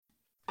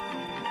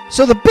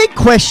So the big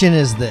question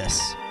is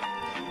this: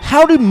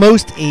 how do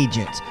most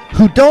agents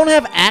who don't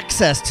have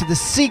access to the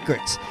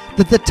secrets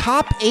that the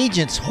top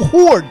agents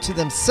hoard to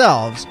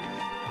themselves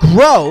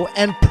grow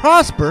and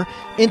prosper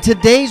in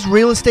today's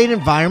real estate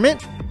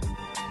environment?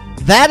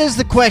 That is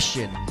the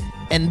question,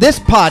 and this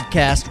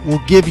podcast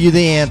will give you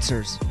the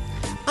answers.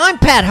 I'm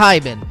Pat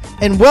Hiban,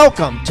 and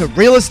welcome to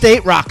Real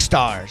Estate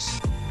Rockstars.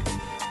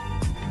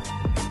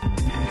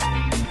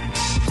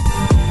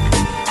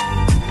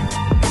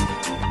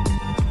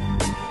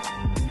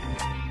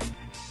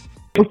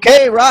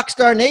 Okay,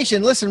 Rockstar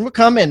Nation, listen, we're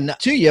coming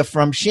to you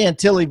from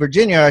Chantilly,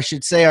 Virginia. I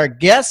should say our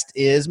guest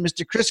is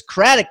Mr. Chris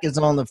Craddock is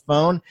on the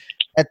phone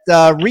at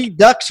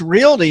Redux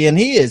Realty, and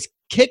he is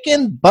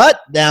kicking butt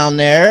down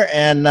there.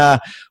 And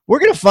we're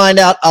going to find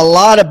out a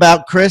lot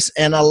about Chris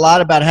and a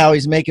lot about how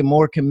he's making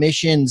more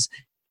commissions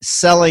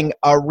selling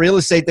our real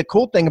estate. The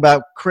cool thing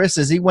about Chris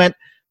is he went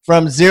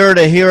from zero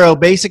to hero.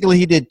 Basically,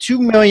 he did $2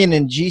 million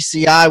in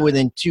GCI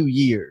within 2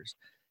 years.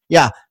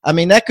 Yeah, I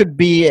mean, that could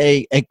be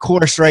a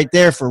course right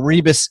there for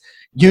Rebus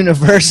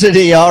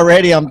University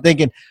already. I'm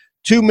thinking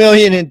 2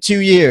 million in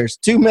 2 years.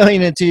 2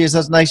 million in 2 years.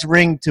 That's a nice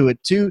ring to it.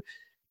 Two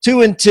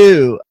and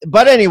two.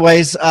 But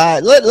anyways,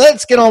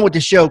 let's get on with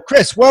the show.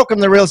 Chris, welcome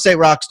to Real Estate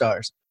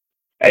Rockstars.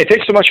 Hey,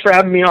 thanks so much for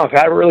having me on,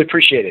 Pat. I really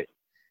appreciate it.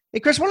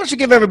 Hey, Chris, why don't you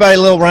give everybody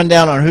a little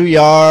rundown on who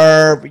you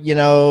are, you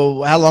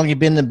know, how long you've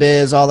been in the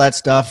biz, all that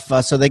stuff,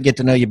 so they get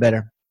to know you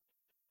better.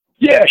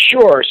 Yeah,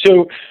 sure.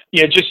 So,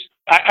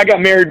 I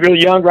got married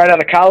really young, right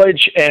out of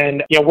college,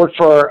 and worked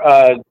for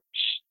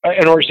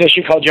an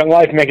organization called Young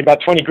Life, making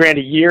about $20,000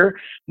 a year.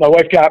 My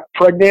wife got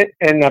pregnant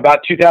in about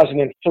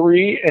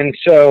 2003, and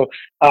so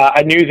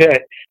I knew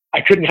that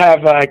I couldn't have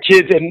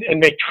kids and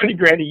make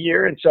 $20,000 a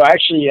year, and so I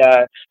actually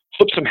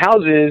flipped some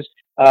houses,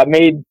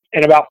 made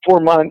in about 4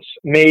 months,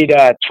 made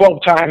 12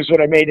 times what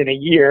I made in a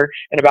year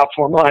in about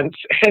 4 months,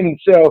 and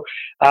so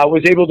I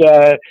was able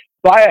to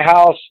buy a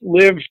house,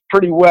 live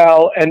pretty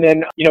well, and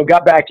then,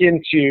 got back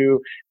into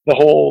the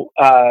whole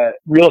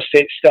real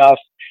estate stuff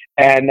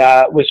and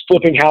was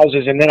flipping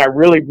houses. And then I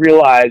really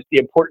realized the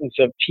importance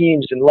of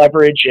teams and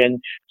leverage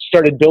and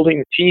started building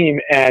the team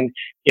and,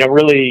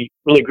 really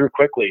grew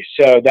quickly.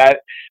 So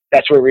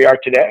that's where we are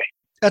today.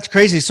 That's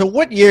crazy. So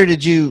what year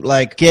did you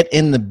get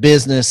in the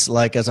business,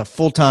 as a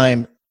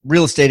full-time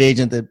real estate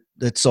agent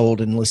that sold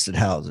and listed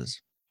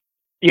houses?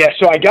 Yeah,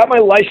 so I got my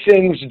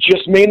license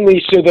just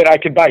mainly so that I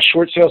could buy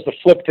short sales to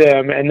flip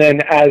them. And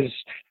then as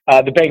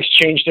the banks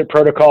changed their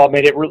protocol, it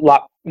made it a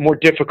lot more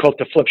difficult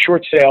to flip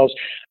short sales.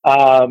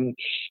 I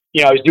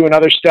was doing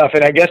other stuff.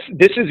 And I guess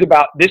this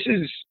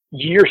is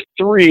year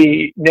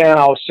 3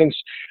 now since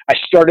I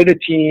started a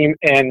team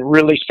and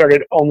really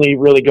started only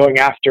really going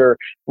after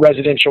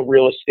residential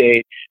real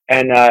estate.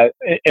 And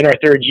in our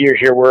 3rd year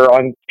here, we're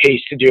on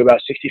pace to do about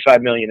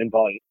 $65 million in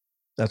volume.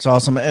 That's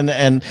awesome.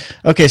 And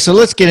okay, so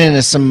let's get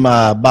into some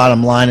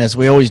bottom line as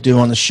we always do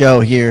on the show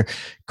here,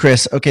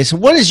 Chris. Okay, so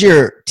what is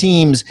your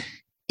team's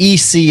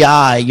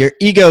ECI, your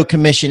ego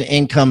commission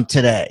income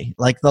today?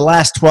 Like the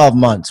last 12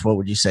 months, what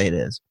would you say it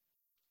is?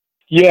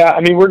 Yeah,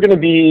 we're going to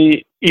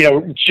be,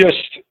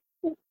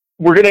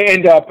 we're going to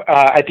end up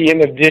at the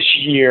end of this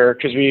year,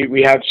 because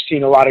we have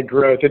seen a lot of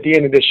growth. At the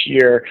end of this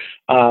year,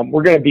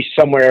 we're going to be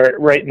somewhere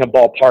right in the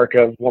ballpark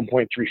of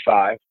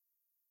 1.35.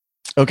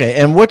 Okay,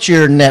 and what's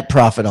your net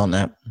profit on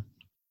that?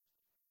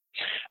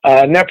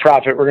 Net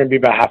profit, we're going to be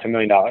about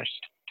 $500,000.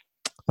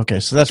 Okay,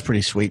 so that's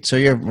pretty sweet. So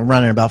you're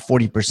running about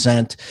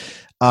 40%.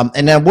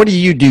 And now what do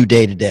you do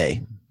day to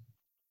day?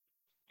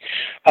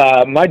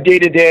 My day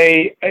to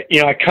day,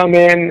 I come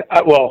in,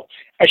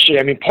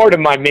 part of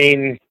my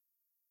main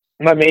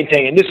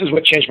thing, and this is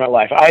what changed my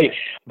life.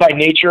 By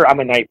nature, I'm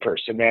a night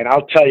person, man.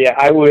 I'll tell you,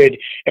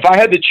 if I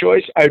had the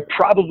choice, I'd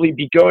probably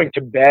be going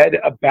to bed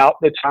about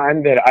the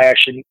time that I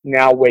actually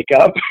now wake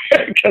up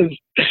because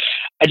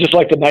I just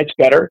like the nights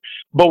better.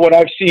 But what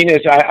I've seen is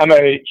I'm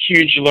a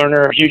huge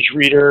learner, huge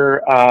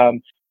reader.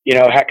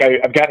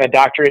 I've gotten a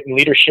doctorate in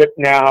leadership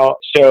now.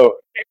 So,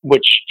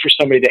 which for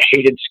somebody that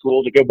hated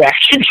school to go back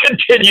and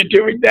continue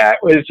doing that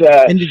was.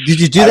 And did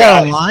you do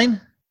that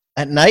online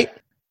at night?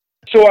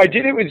 So I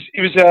did. It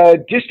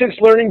was distance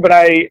learning, but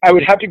I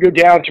would have to go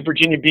down to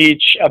Virginia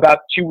Beach about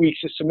 2 weeks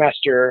a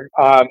semester,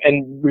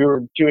 and we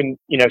were doing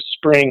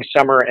spring,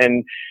 summer,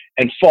 and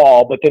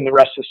fall. But then the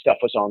rest of the stuff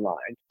was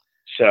online.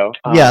 So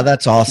yeah,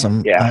 that's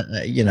awesome. Yeah,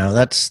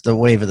 that's the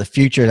wave of the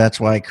future. That's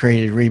why I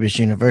created Rebus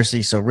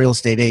University, so real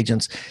estate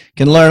agents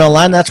can learn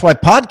online. That's why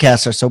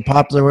podcasts are so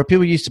popular, where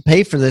people used to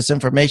pay for this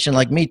information,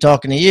 like me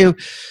talking to you.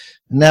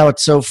 Now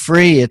it's so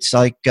free. It's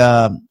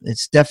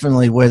it's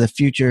definitely where the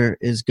future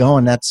is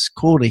going. That's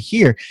cool to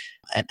hear.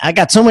 And I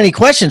got so many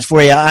questions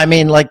for you.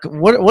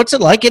 What's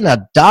it like getting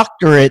a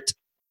doctorate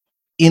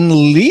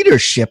in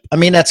leadership?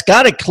 That's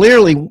got to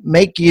clearly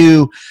make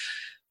you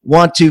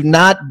want to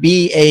not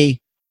be a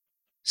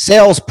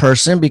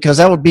salesperson, because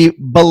that would be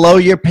below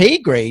your pay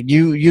grade.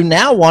 You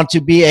now want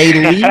to be a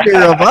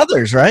leader of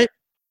others, right?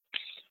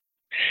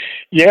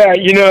 Yeah,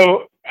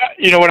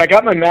 when I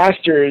got my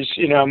master's,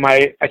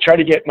 I tried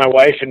to get my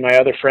wife and my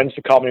other friends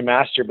to call me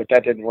master, but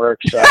that didn't work.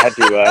 So I had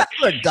to,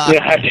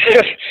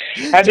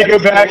 had to go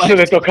back so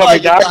that they'll call me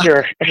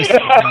doctor.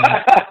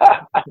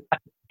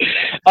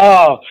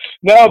 Oh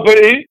no, but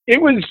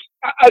it was.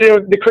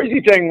 The crazy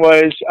thing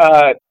was,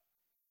 I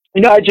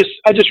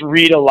just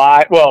read a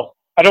lot. Well,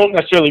 I don't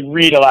necessarily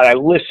read a lot. I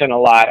listen a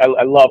lot.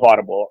 I love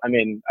Audible. I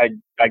mean,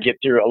 I get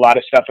through a lot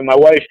of stuff. And my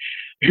wife,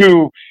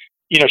 who,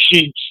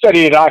 she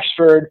studied at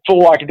Oxford,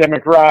 full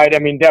academic ride. I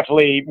mean,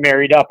 definitely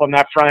married up on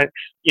that front.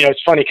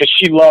 It's funny because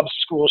she loves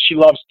school. She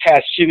loves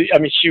tests.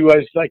 She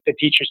was like the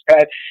teacher's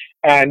pet.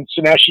 And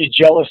so now she's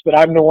jealous that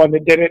I'm the one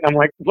that did it. And I'm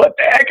like, what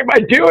the heck am I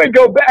doing?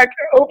 Go back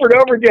over and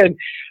over again,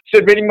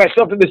 submitting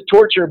myself to this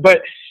torture.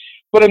 But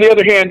on the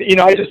other hand,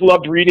 I just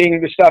loved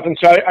reading the stuff. And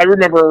so I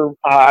remember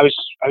I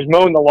was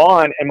mowing the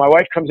lawn, and my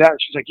wife comes out and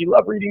she's like, you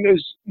love reading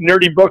those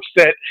nerdy books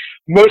that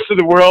most of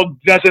the world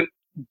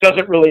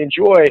doesn't really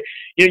enjoy.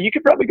 You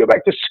could probably go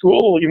back to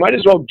school. You might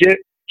as well get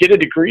a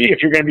degree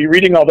if you're going to be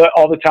reading all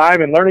the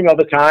time and learning all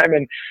the time.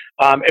 And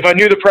if I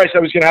knew the price I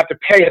was going to have to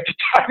pay at the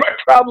time, I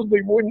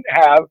probably wouldn't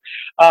have.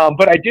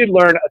 But I did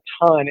learn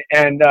a ton,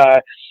 and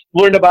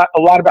learned a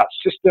lot about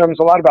systems,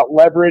 a lot about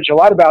leverage, a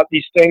lot about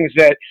these things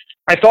that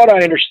I thought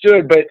I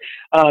understood. But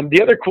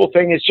the other cool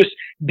thing is just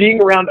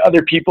being around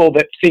other people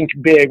that think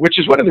big, which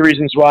is one of the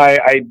reasons why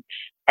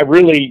I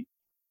really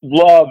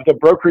love the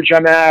brokerage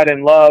I'm at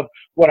and love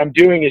what I'm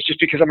doing, is just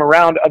because I'm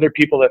around other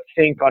people that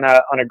think on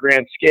a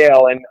grand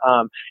scale. And,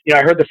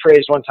 I heard the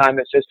phrase one time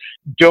that says,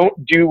 don't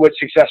do what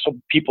successful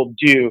people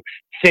do,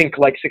 think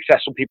like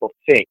successful people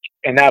think,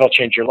 and that'll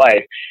change your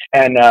life.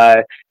 And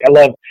I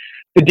love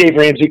the Dave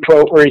Ramsey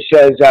quote where he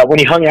says, when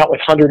he hung out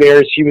with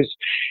 100-aires,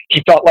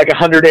 he thought like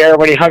 100-aire.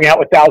 When he hung out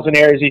with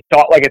 1,000-aires, he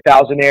thought like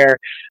 1,000-aire.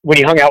 When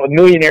he hung out with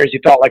millionaires, he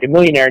thought like a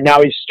millionaire.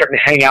 Now he's starting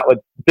to hang out with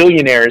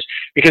billionaires,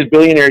 because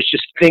billionaires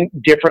just think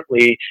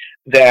differently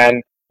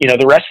than,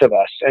 the rest of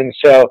us. And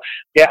so,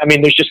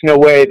 there's just no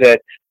way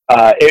that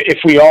if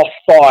we all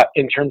thought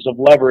in terms of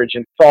leverage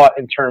and thought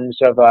in terms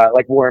of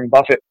like Warren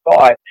Buffett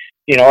thought,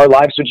 our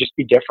lives would just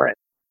be different.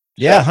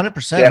 Yeah, 100%.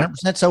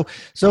 100%.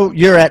 So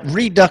you're at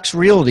Redux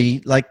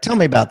Realty. Like, tell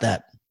me about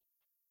that.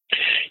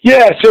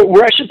 Yeah, so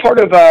we're actually part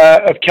of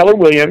Keller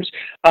Williams,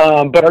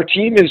 but our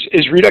team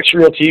is Redux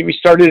Realty. We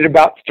started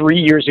about 3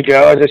 years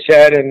ago, as I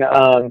said,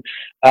 and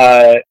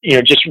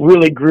just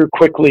really grew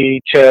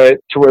quickly to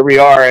where we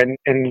are,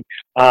 and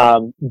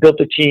built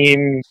a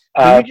team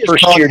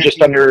first year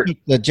just under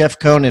the Jeff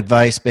Cohn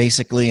advice,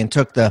 basically, and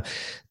took the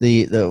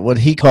what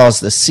he calls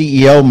the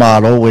CEO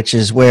model, which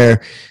is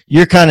where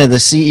you're kind of the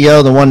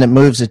CEO, the one that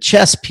moves the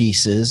chess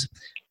pieces.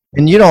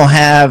 And you don't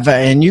have,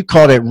 and you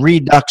called it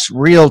Redux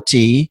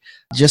Realty,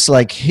 just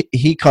like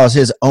he calls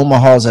his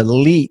Omaha's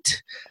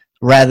Elite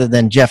rather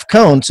than Jeff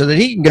Cohn, so that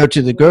he can go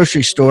to the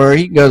grocery store,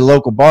 he can go to the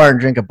local bar and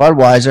drink a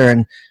Budweiser,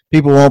 and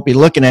people won't be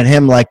looking at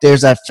him like there's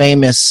that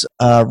famous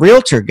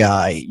realtor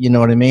guy. You know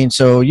what I mean?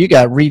 So you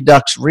got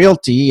Redux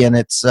Realty, and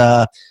it's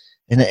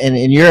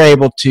and you're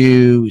able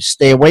to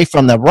stay away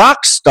from the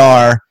rock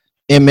star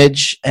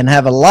image and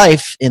have a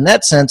life in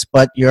that sense,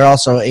 but you're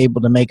also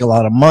able to make a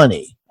lot of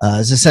money.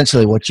 Is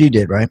essentially what you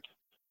did, right?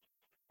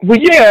 Well,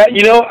 yeah.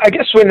 I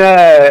guess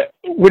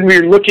when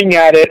we were looking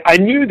at it, I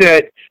knew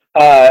that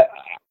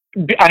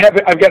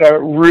I've got a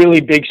really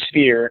big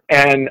sphere,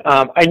 and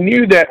I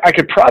knew that I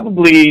could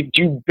probably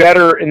do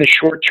better in the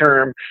short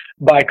term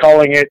by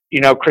calling it,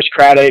 Chris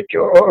Craddock,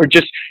 or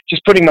just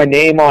putting my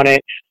name on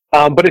it.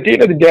 But at the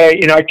end of the day,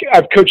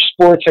 I've coached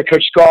sports, I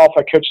coached golf,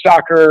 I coached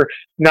soccer,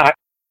 not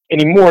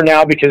anymore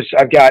now because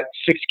I've got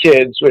 6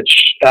 kids,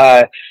 which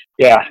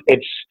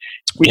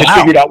we just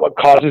figured out what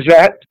causes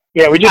that.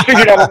 Yeah, we just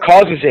figured out what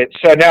causes it,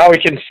 so now we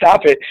can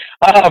stop it.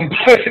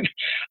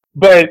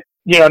 But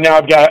now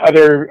I've got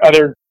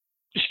other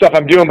stuff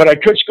I'm doing. But I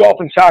coach golf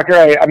and soccer.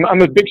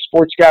 I'm a big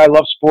sports guy. I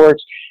love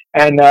sports,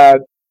 and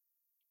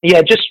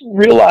just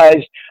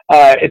realized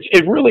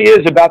it really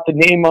is about the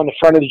name on the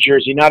front of the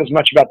jersey, not as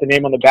much about the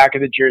name on the back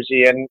of the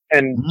jersey.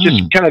 And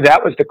just kind of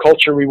that was the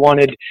culture we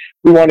wanted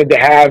to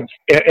have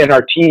in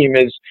our team,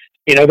 is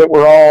that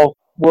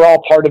we're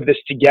all part of this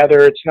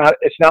together.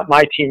 It's not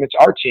my team, it's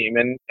our team.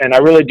 And I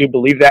really do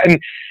believe that. And,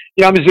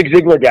 I'm a Zig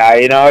Ziglar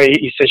guy.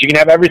 He says you can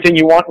have everything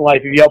you want in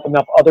life if you help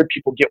enough other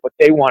people get what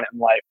they want in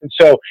life. And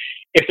so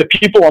if the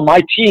people on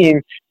my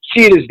team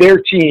see it as their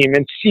team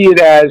and see it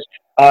as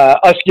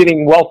us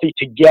getting wealthy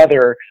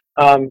together,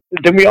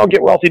 then we all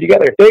get wealthy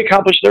together. If they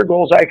accomplish their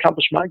goals, I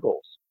accomplish my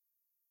goals.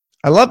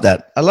 I love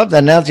that. Now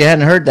that you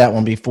hadn't heard that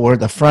one before,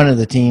 the front of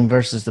the team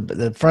versus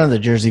the front of the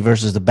jersey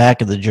versus the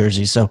back of the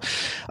jersey. So,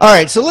 all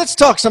right. So let's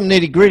talk some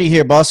nitty gritty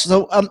here, boss.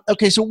 So,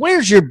 okay. So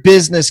where's your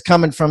business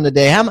coming from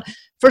today?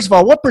 First of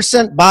all, what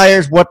 %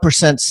 buyers, what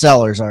 %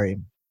 sellers are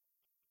you?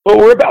 Well,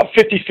 we're about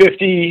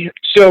 50-50.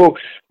 So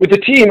with the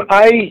team,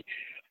 I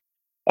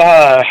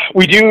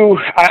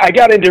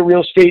got into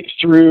real estate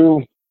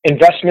through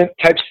investment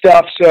type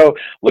stuff. So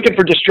looking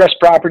for distressed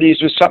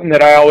properties was something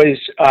that I always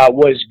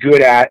was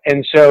good at.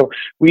 And so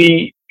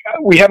we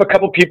we have a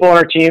couple people on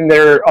our team that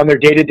are on their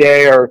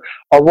day-to-day or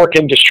are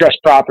working distressed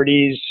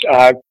properties,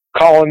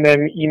 calling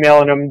them,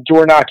 emailing them,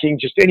 door knocking,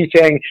 just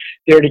anything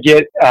there to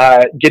get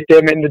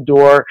them in the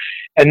door.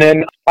 And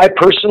then I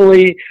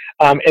personally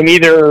am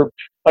either,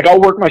 like,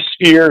 I'll work my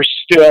sphere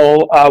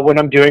still when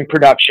I'm doing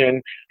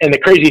production. And the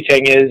crazy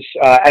thing is,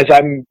 as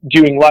I'm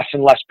doing less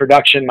and less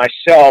production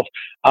myself,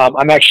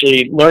 I'm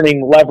actually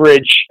learning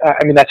leverage.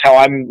 That's how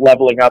I'm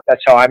leveling up.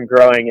 That's how I'm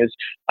growing, is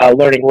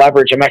learning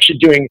leverage. I'm actually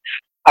doing,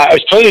 I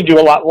was planning to do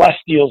a lot less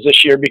deals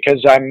this year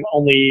because I'm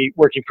only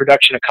working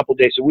production a couple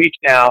days a week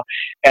now.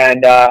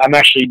 And I've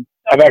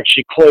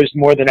actually closed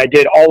more than I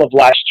did all of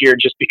last year,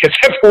 just because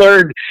I've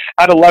learned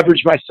how to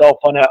leverage myself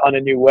on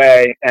a new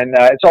way. And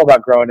it's all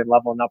about growing and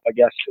leveling up, I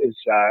guess, is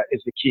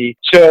the key.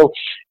 So,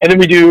 and then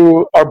we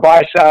do our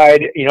buy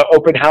side,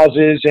 open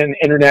houses and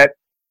internet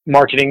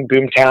marketing,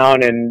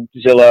 Boomtown and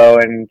Zillow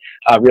and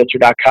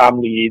Realtor.com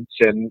leads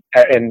and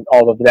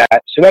all of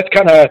that. So that's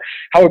kind of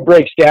how it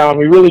breaks down.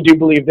 We really do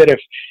believe that if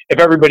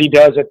everybody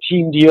does a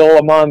team deal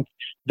a month,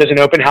 does an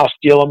open house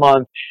deal a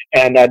month,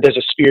 and does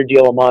a sphere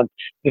deal a month,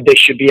 that they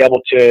should be able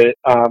to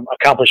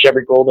accomplish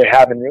every goal they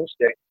have in real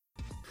estate.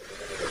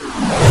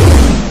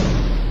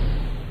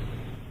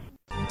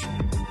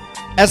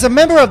 As a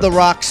member of the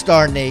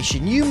Rockstar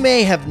Nation, you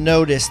may have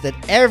noticed that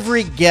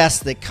every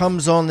guest that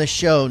comes on the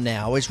show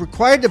now is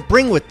required to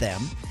bring with them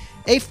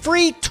a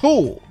free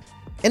tool,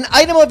 an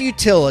item of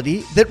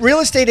utility that real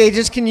estate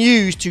agents can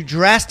use to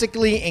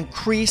drastically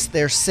increase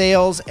their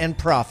sales and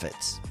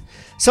profits.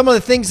 Some of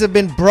the things that have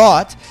been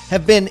brought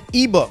have been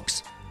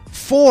ebooks,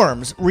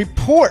 forms,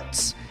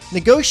 reports,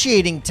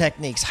 negotiating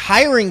techniques,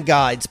 hiring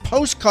guides,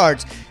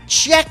 postcards,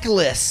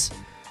 checklists,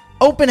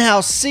 open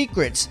house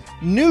secrets,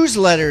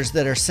 newsletters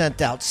that are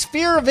sent out,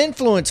 sphere of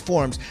influence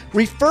forms,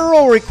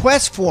 referral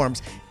request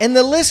forms, and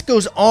the list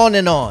goes on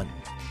and on.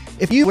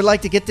 If you would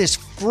like to get this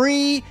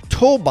free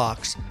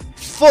toolbox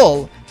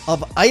full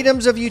of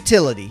items of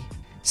utility,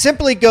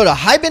 simply go to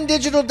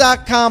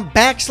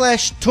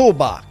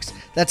hibandigital.com/toolbox.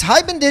 That's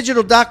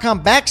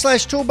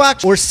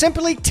hibandigital.com/toolbox, or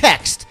simply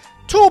text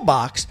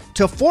toolbox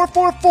to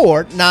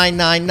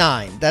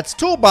 444-999. That's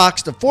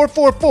toolbox to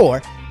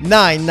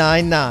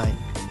 444-999.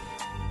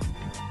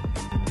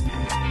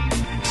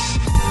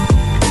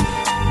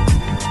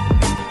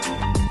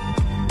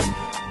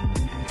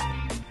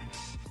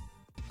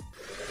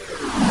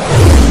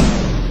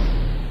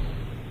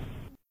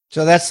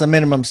 So that's the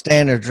minimum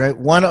standards, right?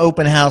 One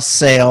open house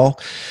sale,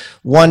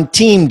 one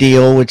team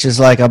deal, which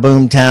is like a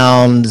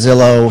Boomtown,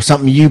 Zillow,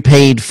 something you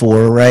paid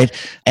for, right?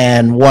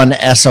 And one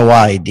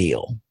SOI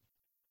deal.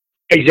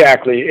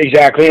 Exactly.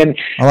 And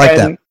I like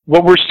that.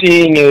 What we're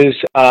seeing is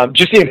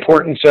just the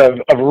importance of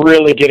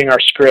really getting our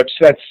scripts.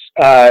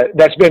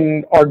 That's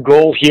been our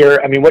goal here.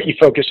 What you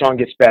focus on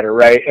gets better,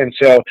 right? And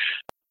so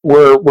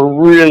we're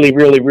really,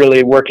 really,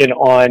 really working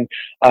on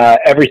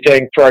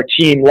everything for our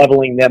team,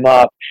 leveling them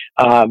up,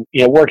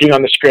 working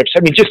on the scripts.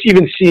 Just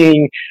even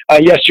seeing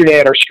yesterday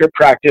at our script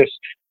practice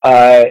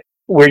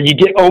where you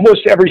get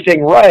almost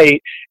everything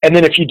right, and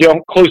then if you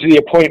don't close the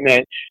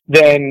appointment,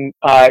 then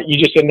you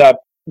just end up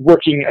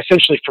working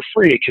essentially for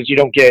free because you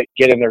don't get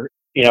in their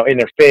in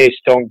their face,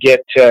 don't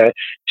get to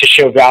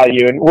show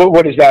value. And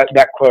what is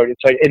that quote?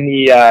 It's like,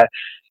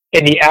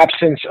 in the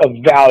absence of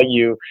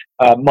value,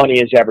 money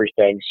is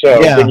everything.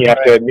 So then you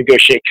have to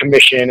negotiate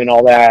commission and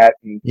all that.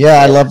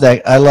 I love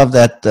that. I love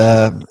that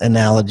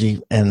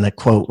analogy and the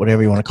quote,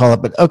 whatever you want to call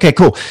it. But okay,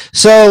 cool.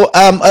 So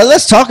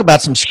let's talk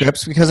about some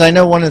scripts, because I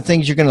know one of the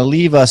things you're going to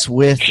leave us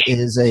with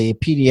is a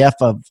PDF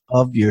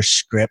of your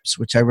scripts,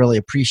 which I really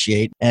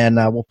appreciate. And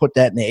we'll put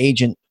that in the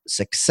Agent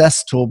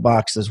Success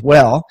Toolbox as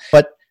well.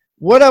 But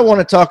what I want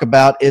to talk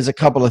about is a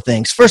couple of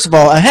things. First of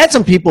all, I had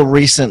some people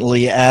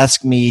recently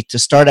ask me to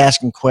start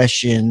asking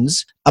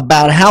questions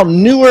about how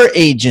newer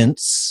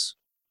agents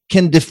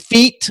can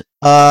defeat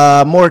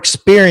a more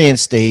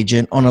experienced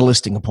agent on a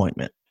listing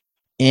appointment.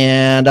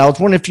 And I was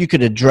wondering if you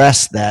could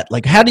address that.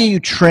 Like, how do you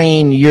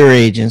train your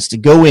agents to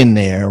go in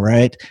there,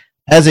 right,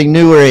 as a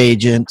newer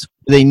agent,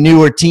 with a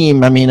newer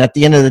team? At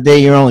the end of the day,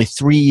 you're only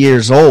 3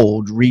 years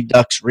old,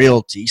 Redux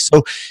Realty.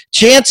 So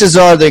chances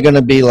are they're going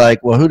to be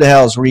like, well, who the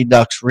hell is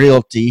Redux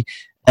Realty?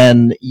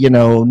 And,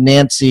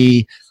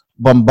 Nancy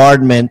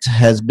Bombardment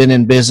has been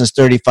in business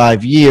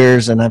 35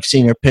 years, and I've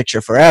seen her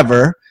picture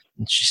forever.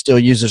 And she still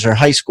uses her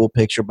high school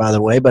picture, by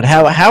the way. But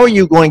how are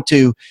you going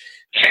to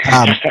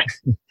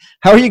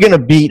how are you going to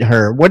beat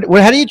her?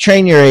 How do you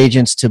train your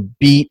agents to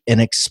beat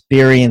an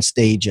experienced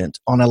agent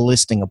on a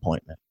listing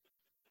appointment?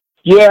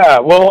 Yeah,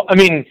 well, I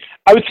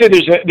would say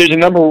there's a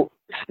number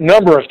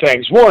of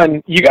things.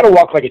 One, you got to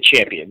walk like a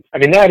champion.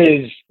 That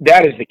is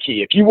the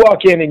key. If you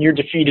walk in and you're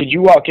defeated,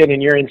 you walk in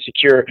and you're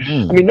insecure.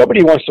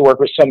 Nobody wants to work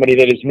with somebody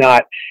that is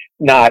not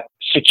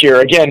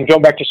secure. Again,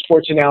 going back to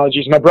sports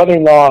analogies, my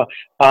brother-in-law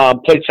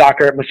played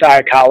soccer at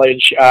Messiah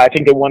College. I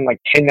think they won like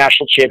 10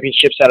 national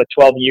championships out of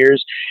 12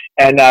 years.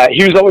 And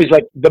he was always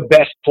like the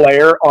best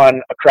player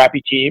on a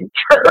crappy team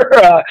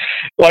for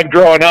like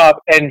growing up.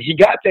 And he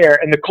got there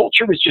and the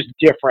culture was just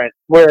different,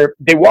 where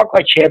they walk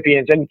like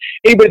champions. And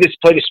anybody that's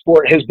played a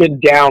sport has been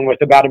down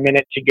with about a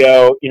minute to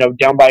go,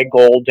 down by a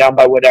goal, down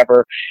by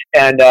whatever.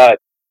 And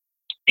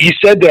he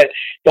said that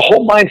the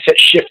whole mindset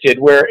shifted,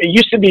 where it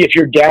used to be if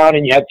you're down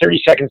and you had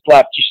 30 seconds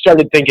left, you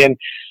started thinking,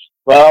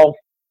 well,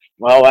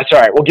 that's all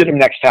right. We'll get them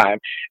next time.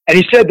 And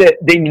he said that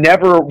they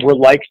never were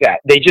like that.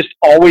 They just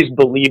always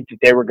believed that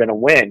they were going to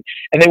win.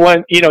 And they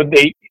won,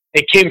 they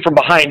came from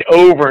behind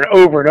over and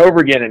over and over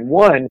again and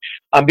won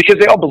because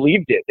they all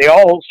believed it. They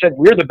all said,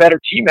 we're the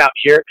better team out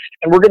here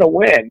and we're going to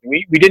win.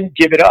 We didn't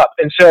give it up.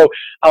 And so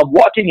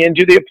walking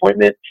into the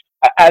appointment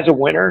as a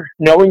winner,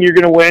 knowing you're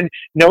going to win,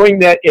 knowing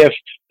that if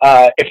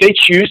they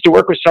choose to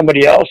work with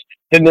somebody else,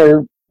 then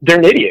they're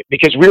an idiot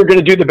because we're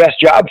going to do the best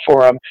job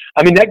for them.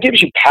 I mean, that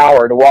gives you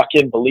power to walk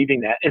in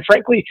believing that. And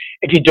frankly,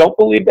 if you don't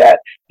believe that,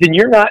 then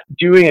you're not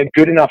doing a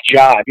good enough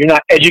job. You're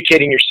not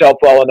educating yourself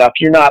well enough.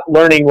 You're not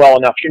learning well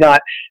enough. You're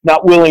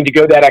not willing to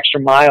go that extra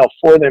mile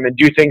for them and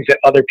do things that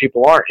other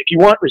people aren't. If you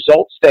want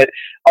results that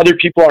other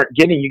people aren't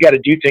getting, you got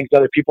to do things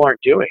other people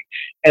aren't doing.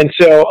 And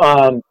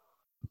so,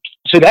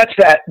 so that's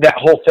that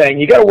whole thing.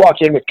 You got to walk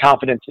in with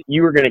confidence that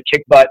you are going to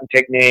kick butt and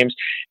take names.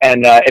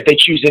 And if they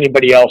choose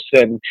anybody else,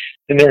 then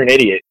they're an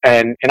idiot.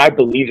 And I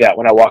believe that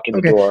when I walk in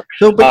the door.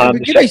 So, but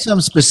give me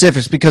some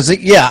specifics because,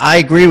 I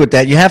agree with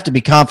that. You have to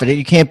be confident.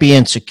 You can't be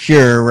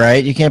insecure,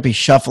 right? You can't be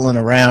shuffling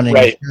around and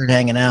your shirt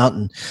hanging out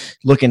and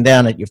looking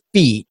down at your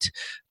feet.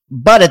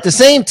 But at the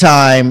same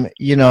time,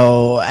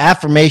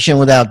 affirmation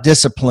without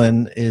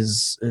discipline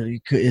is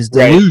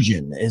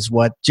delusion, is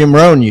what Jim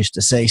Rohn used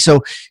to say.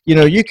 So,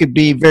 you could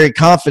be very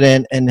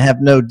confident and have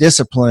no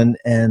discipline,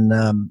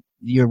 and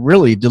you're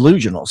really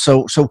delusional.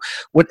 So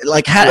what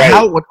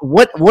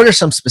are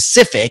some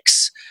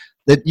specifics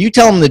that you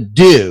tell them to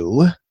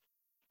do,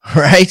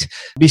 right?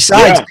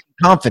 Besides being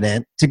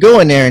confident, to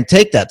go in there and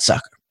take that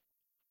sucker.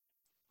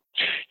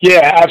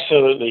 Yeah,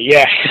 absolutely.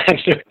 Yeah,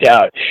 no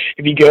doubt.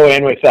 If you go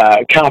in with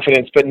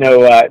confidence but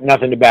no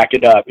nothing to back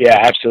it up, yeah,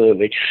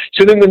 absolutely.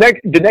 So then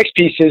the next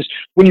piece is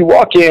when you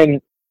walk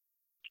in,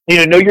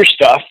 know your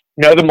stuff,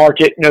 know the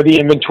market, know the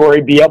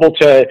inventory, be able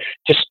to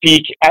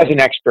speak as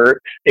an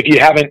expert. If you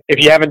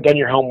haven't done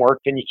your homework,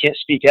 then you can't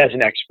speak as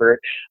an expert.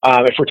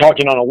 If we're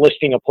talking on a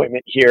listing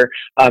appointment here,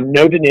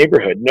 know the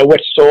neighborhood, know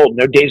what's sold,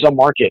 know days on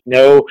market,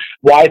 know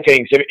why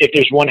things. If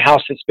there's one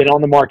house that's been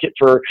on the market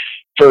for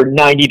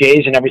 90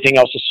 days and everything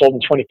else is sold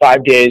in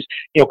 25 days,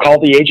 call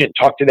the agent,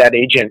 talk to that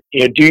agent,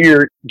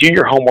 do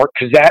your homework,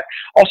 because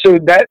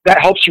that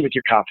helps you with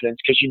your confidence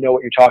because you know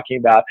what you're talking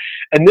about.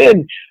 And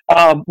then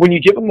when you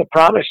give them the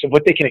promise of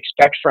what they can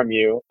expect from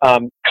you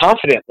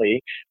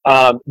confidently,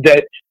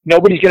 that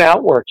nobody's going to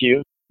outwork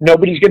you,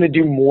 nobody's going to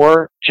do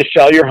more to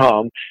sell your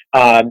home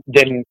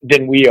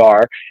than we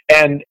are.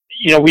 And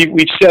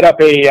we've set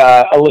up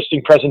a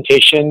listing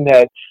presentation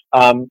that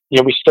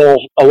we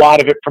stole a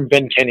lot of it from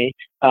Ben Kinney,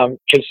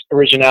 because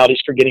originality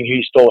is forgetting who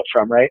you stole it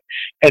from, right?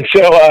 And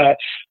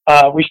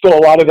so we stole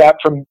a lot of that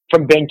from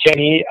Ben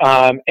Kinney,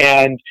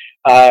 and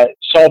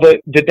saw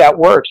that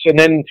works. And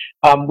then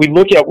we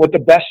look at what the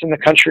best in the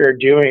country are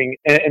doing,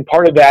 and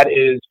part of that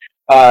is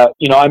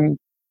I'm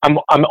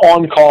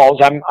on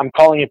calls. I'm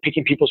calling and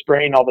picking people's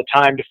brain all the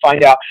time to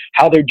find out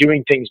how they're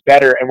doing things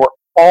better, and we're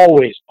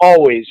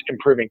always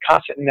improving,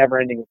 constant and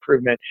never-ending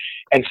improvement,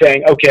 and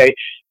saying, okay,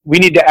 we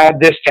need to add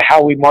this to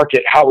how we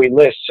market, how we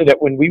list, so that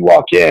when we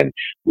walk in,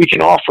 we can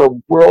offer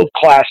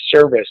world-class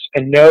service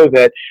and know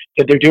that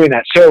they're doing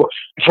that. So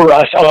for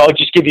us, I'll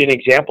just give you an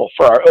example.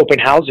 For our open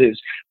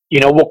houses,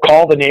 we'll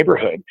call the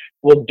neighborhood,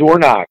 we'll door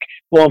knock,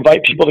 we'll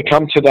invite people to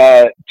come to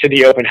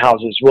the open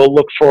houses. We'll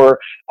look for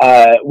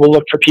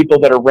people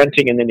that are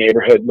renting in the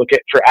neighborhood,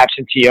 for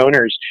absentee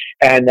owners,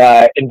 and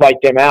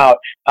invite them out,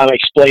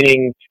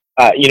 explaining.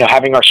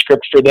 Having our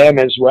script for them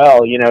as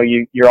well.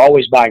 You're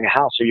always buying a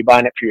house. Are you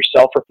buying it for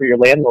yourself or for your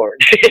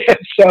landlord?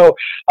 So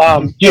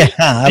being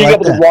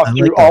able to walk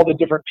through all the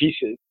different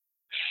pieces.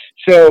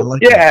 So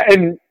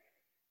and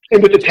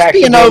with the tax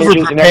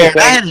advantages and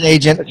everything. I had an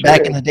agent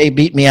back in the day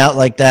beat me out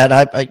like that.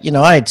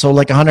 I had sold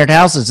like 100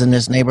 houses in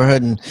this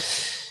neighborhood, and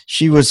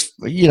she was,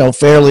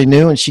 fairly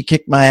new, and she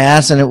kicked my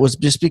ass. And it was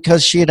just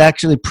because she had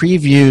actually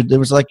previewed. There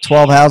was like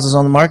 12 houses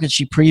on the market.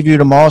 She previewed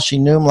them all. She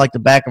knew them like the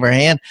back of her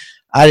hand.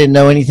 I didn't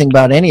know anything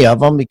about any of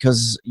them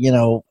because,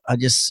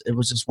 it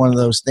was just one of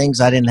those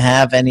things. I didn't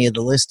have any of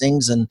the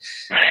listings and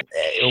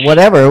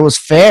whatever. It was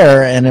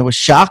fair and it was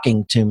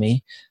shocking to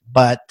me.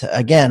 But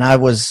again, I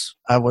was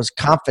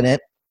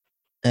confident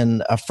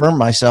and affirmed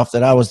myself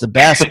that I was the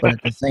best. But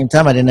at the same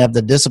time, I didn't have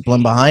the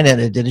discipline behind it.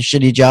 I did a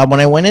shitty job when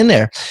I went in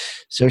there.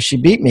 So she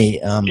beat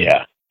me.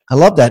 I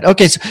love that.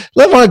 Okay, so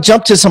I want to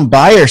jump to some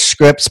buyer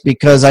scripts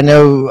because I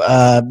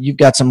know you've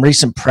got some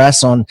recent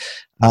press on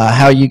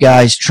how you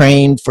guys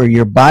train for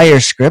your buyer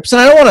scripts.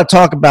 And I don't want to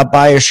talk about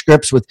buyer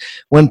scripts with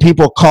when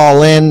people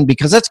call in,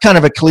 because that's kind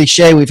of a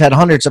cliche. We've had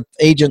hundreds of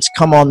agents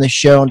come on this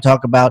show and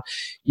talk about,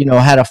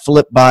 how to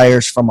flip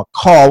buyers from a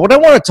call. What I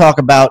want to talk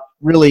about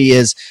really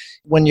is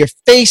when you're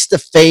face to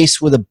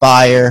face with a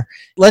buyer.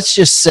 Let's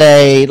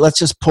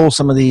just pull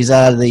some of these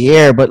out of the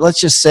air, but let's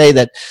just say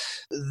that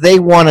they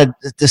wanted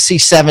to see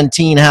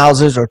 17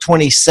 houses or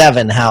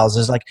 27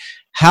 houses. Like,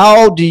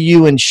 how do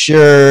you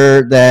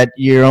ensure that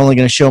you're only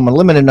going to show them a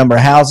limited number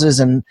of houses?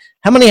 And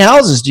how many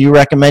houses do you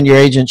recommend your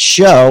agents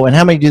show, and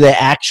how many do they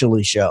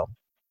actually show?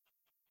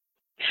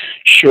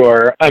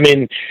 Sure. I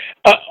mean,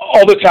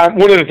 all the time,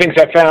 one of the things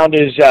I found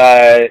is,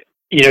 I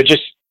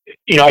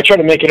try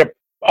to make it a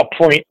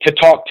point to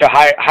talk to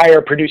higher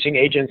producing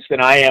agents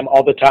than I am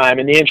all the time.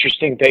 And the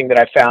interesting thing that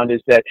I found is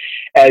that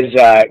as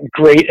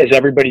great as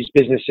everybody's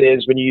business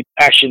is, when you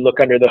actually look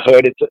under the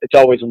hood, it's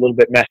always a little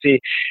bit messy.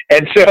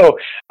 And so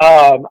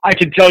I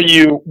can tell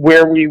you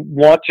where we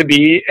want to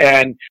be,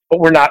 but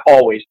we're not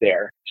always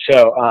there.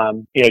 So,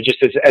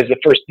 just as the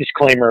first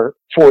disclaimer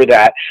for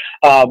that.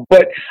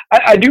 But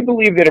I do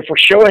believe that if we're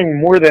showing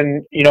more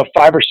than,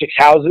 5 or 6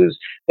 houses,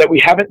 that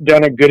we haven't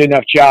done a good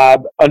enough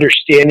job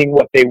understanding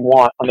what they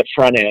want on the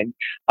front end.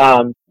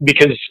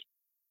 Because,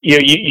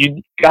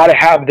 you got to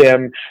have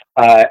them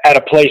at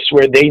a place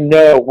where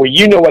where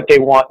you know what they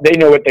want, they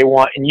know what they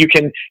want, and you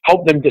can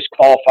help them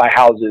disqualify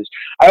houses.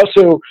 I'll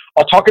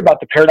talk about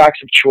the paradox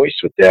of choice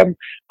with them,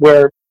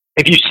 where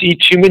if you see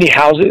too many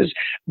houses,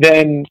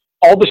 then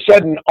all of a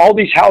sudden, all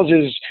these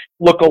houses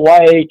look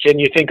alike, and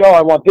you think, oh,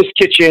 I want this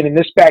kitchen and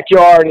this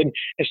backyard, and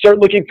start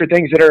looking for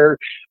things that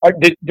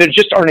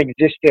just aren't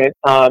existent,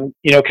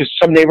 because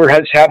some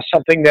neighborhoods have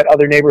something that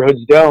other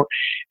neighborhoods don't.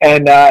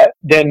 And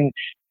then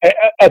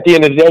at the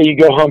end of the day, you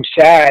go home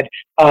sad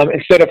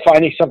instead of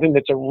finding something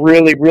that's a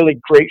really, really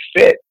great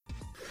fit.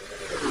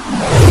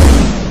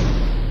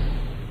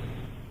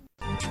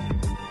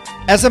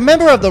 As a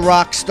member of the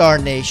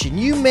Rockstar Nation,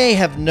 you may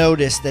have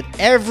noticed that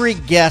every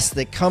guest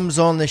that comes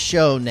on the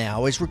show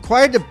now is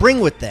required to bring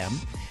with them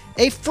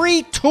a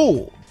free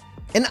tool,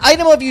 an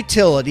item of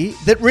utility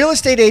that real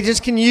estate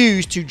agents can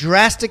use to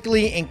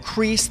drastically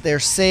increase their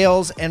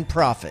sales and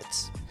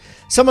profits.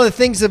 Some of the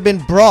things that have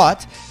been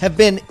brought have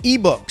been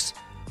ebooks,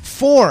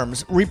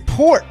 forms,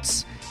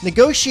 reports,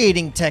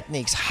 negotiating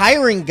techniques,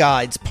 hiring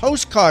guides,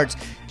 postcards,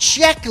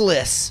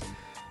 checklists,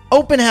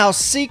 open house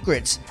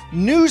secrets,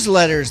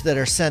 newsletters that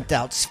are sent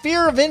out,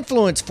 sphere of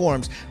influence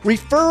forms,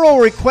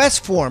 referral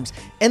request forms,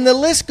 and the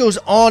list goes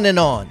on and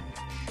on.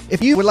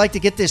 If you would like to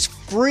get this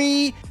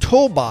free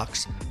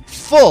toolbox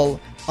full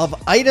of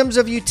items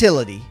of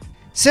utility,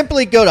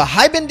 simply go to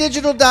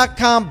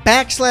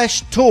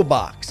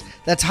hibandigital.com/toolbox.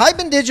 That's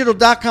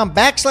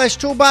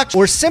hibandigital.com/toolbox,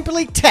 or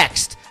simply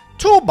text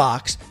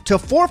toolbox to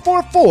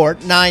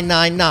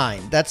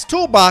 444-999. That's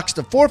toolbox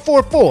to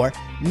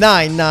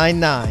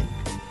 444-999.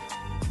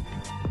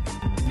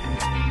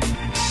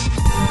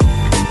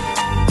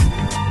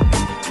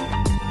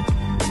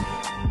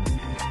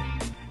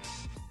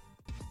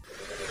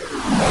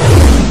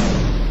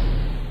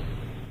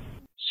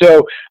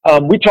 So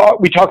we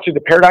talked through the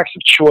paradox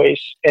of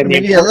choice, and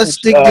let's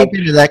dig deep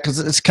into that, because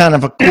it's kind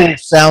of a cool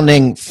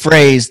sounding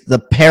phrase, the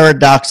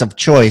paradox of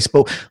choice.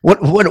 But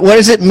what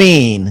does it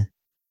mean?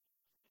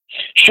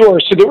 Sure.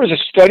 So there was a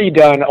study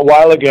done a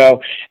while ago,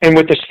 and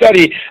with the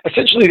study,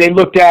 essentially they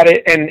looked at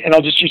it, and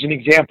I'll just use an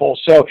example.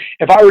 So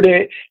if I were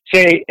to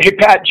say, hey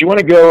Pat, do you want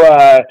to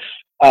go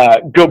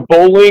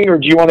bowling, or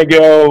do you want to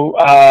go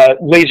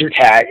play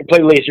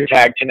laser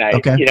tag tonight?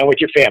 Okay. With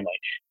your family.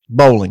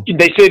 Bowling.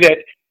 They say that.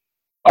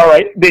 All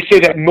right. They say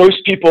that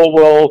most people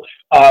will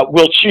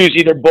choose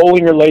either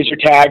bowling or laser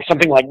tag.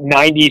 Something like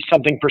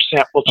 90-something%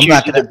 will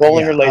choose either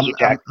bowling or laser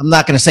tag. I'm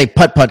not going to say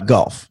putt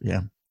golf.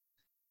 Yeah.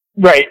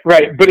 Right.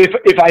 But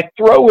if I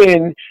throw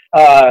in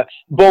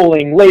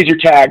bowling, laser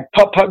tag,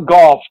 putt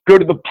golf, go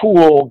to the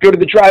pool, go to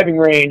the driving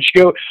range,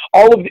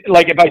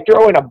 if I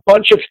throw in a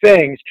bunch of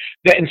things,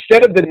 that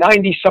instead of the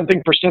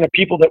 90-something% of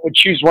people that would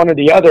choose one or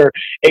the other,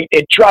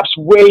 it drops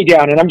way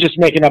down. And I'm just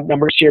making up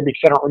numbers here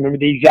because I don't remember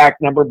the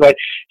exact number, but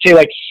say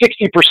like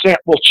 60%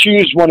 will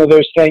choose one of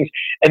those things,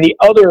 and the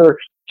other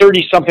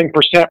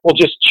 30-something% will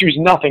just choose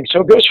nothing.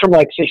 So it goes from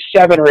like say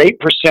 7 or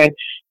 8%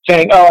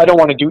 saying, oh, I don't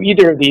want to do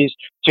either of these,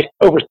 to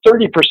over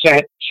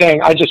 30%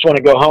 saying, I just want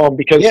to go home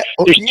because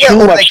there's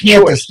too much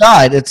choice.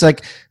 Decide. It's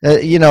like,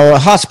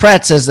 Haas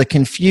Pratt says the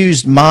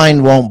confused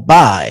mind won't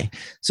buy.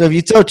 So if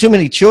you throw too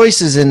many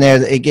choices in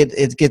there, it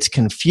gets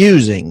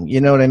confusing.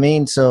 You know what I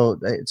mean? So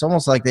it's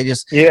almost like they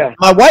just,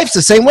 my wife's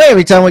the same way.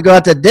 Every time we go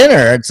out to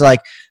dinner, it's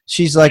like,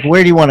 she's like,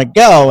 where do you want to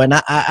go? And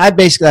I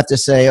basically have to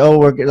say,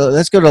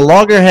 let's go to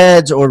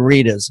Loggerheads or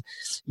Rita's.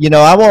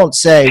 I won't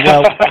say,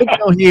 well, we could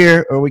go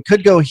here, or we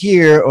could go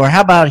here, or how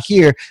about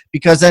here?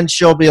 Because then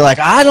she'll be like,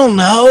 I don't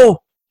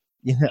know.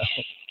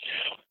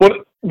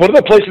 One of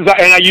the places,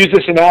 and I use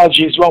this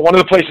analogy as well, one of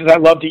the places I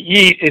love to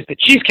eat is the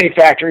Cheesecake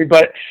Factory.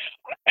 But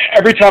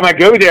every time I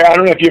go there, I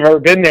don't know if you've ever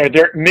been there,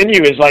 their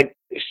menu is like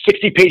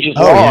 60 pages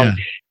long.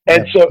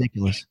 And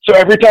so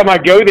every time I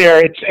go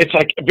there, it's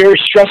like very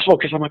stressful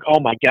because I'm like, oh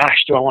my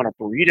gosh, do I want a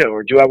burrito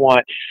or do I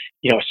want,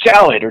 a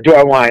salad or do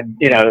I want,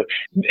 a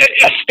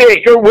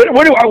steak or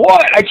what do I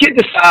want? I can't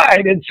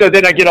decide. And so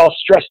then I get all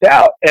stressed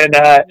out, and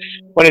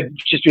when it'd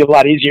just be a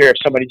lot easier if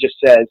somebody just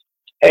says,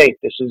 hey,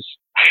 this is,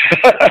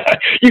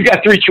 you've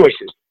got 3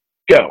 choices,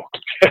 go.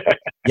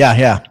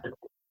 Yeah.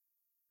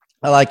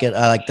 I like it.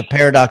 I like the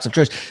paradox of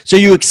choice. So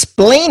you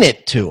explain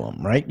it to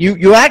them, right?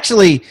 You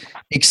actually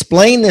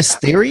explain this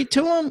theory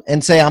to them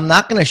and say, I'm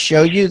not going to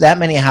show you that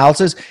many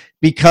houses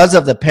because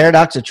of the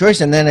paradox of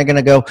choice. And then they're going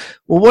to go,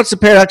 well, what's the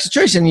paradox of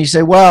choice? And you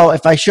say, well,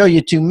 if I show you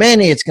too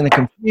many, it's going to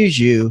confuse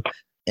you.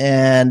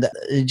 And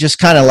just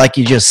kind of like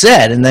you just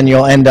said, and then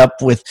you'll end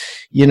up with,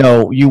 you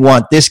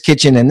want this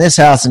kitchen in this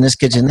house and this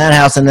kitchen in that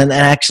house. And then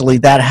actually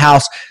that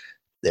house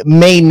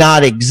may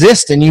not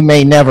exist and you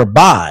may never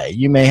buy.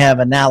 You may have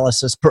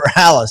analysis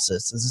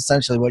paralysis is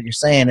essentially what you're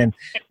saying.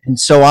 And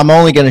so I'm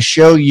only going to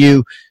show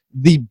you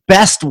the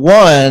best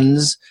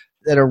ones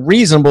that are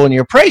reasonable in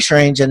your price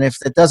range. And if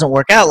it doesn't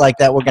work out like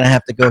that, we're going to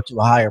have to go to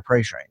a higher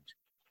price range.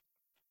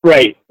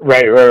 Right.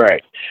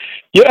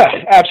 Yeah,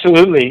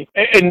 absolutely.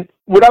 And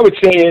what I would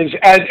say is,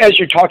 as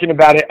you're talking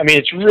about it, I mean,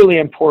 it's really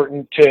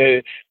important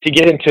to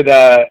get into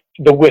the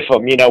with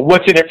them,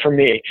 what's in it for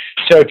me.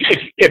 So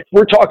if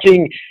we're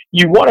talking,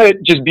 you want to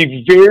just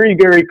be very,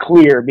 very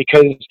clear,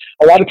 because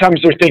a lot of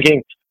times they're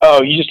thinking,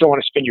 oh, you just don't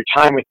want to spend your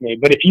time with me.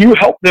 But if you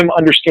help them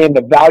understand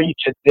the value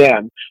to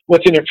them,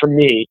 what's in it for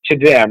me, to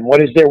them,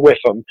 what is there with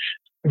them,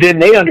 then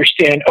they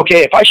understand,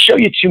 okay, if I show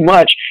you too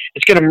much,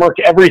 it's going to murk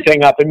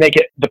everything up and make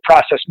the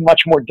process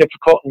much more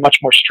difficult and much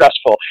more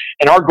stressful.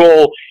 And our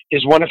goal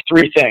is one of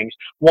 3 things.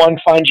 1,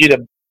 find you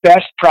the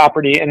best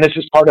property, and this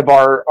is part of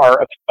our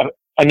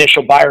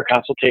initial buyer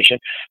consultation.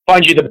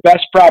 Find you the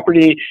best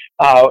property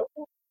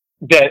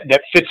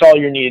that fits all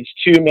your needs.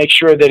 2, make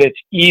sure that it's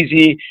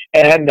easy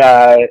and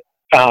that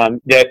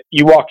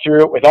you walk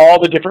through it with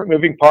all the different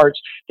moving parts,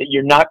 that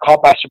you're not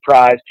caught by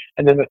surprise.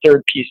 And then the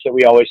 3rd piece that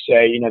we always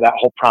say, that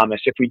whole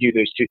promise, if we do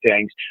those 2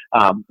 things,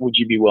 would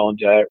you be willing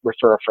to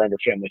refer a friend or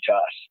family to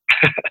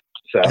us?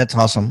 So, that's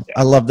awesome. Yeah.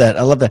 I love that.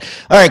 All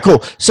right,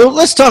 cool. So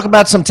let's talk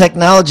about some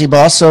technology,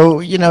 boss. So,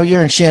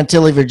 you're in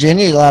Chantilly,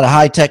 Virginia, a lot of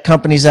high tech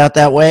companies out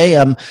that way.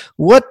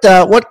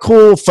 What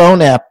cool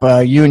phone app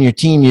are you and your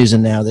team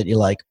using now that you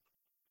like?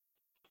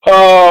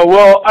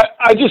 Well,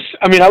 I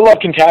love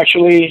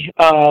Contactually.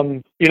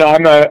 I'm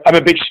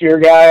a big Sphere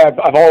guy.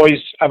 I've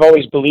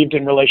always believed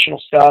in relational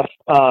stuff.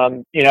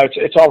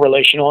 It's all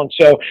relational. And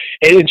so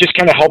it just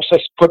kind of helps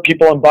us put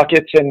people in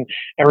buckets and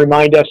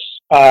remind us,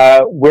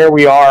 where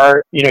we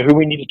are, who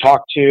we need to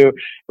talk to. It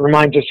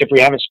reminds us if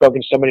we haven't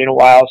spoken to somebody in a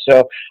while.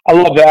 So I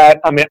love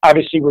that. I mean,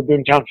 obviously we're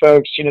Boomtown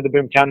folks, the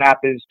Boomtown app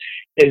is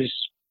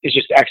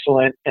just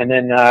excellent. And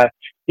then,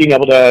 being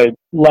able to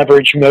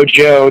leverage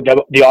Mojo,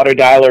 the auto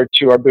dialer,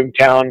 to our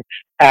Boomtown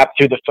app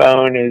through the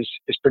phone is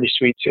pretty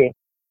sweet too.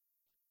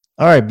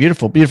 All right,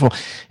 beautiful.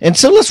 And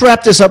so let's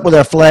wrap this up with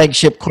our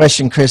flagship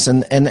question, Chris,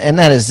 and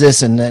that is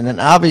this. And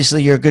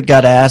obviously you're a good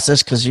guy to ask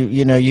this, because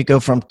you go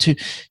from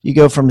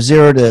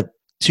 0 to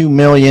 $2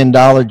 million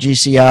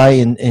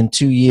GCI in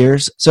 2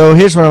 years. So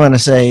here's what I'm going to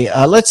say.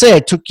 Let's say I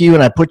took you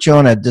and I put you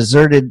on a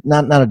deserted,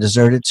 not a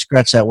deserted,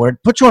 scratch that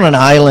word, put you on an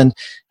island,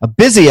 a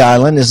busy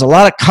island. There's a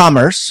lot of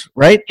commerce,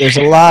 right? There's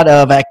a lot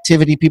of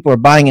activity. People are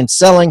buying and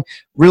selling.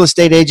 Real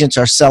estate agents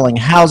are selling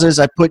houses.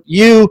 I put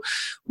you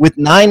with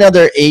 9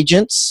 other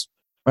agents,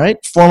 right?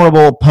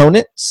 Formidable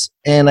opponents.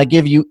 And I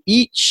give you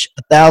each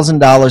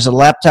 $1,000, a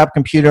laptop,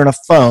 computer, and a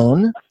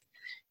phone.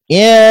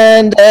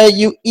 And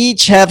you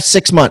each have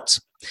 6 months.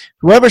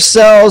 Whoever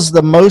sells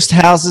the most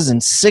houses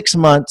in 6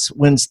 months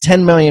wins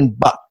 $10 million.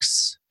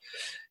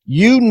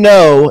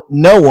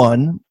 No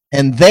one,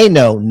 and they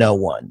know no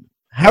one.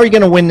 How are you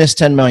going to win this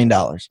 $10 million?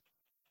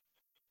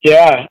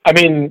 Yeah, I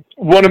mean,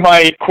 one of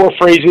my core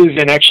phrases,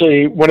 and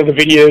actually one of the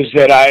videos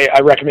that I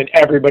recommend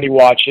everybody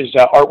watch, is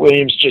Art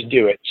Williams' Just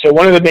Do It. So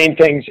one of the main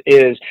things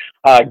is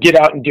get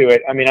out and do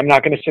it. I mean, I'm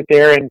not going to sit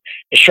there and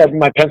sharpen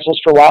my pencils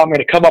for a while. I'm going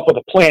to come up with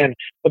a plan,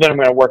 but then I'm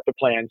going to work the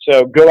plan.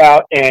 So go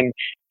out and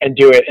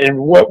do it. And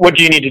what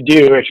do you need to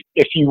do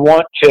if you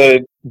want to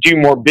do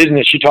more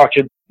business? You talk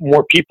to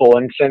more people,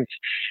 and since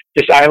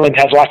this island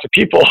has lots of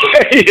people,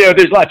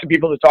 there's lots of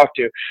people to talk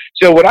to.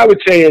 So what I would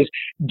say is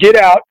get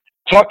out,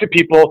 talk to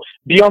people,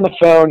 be on the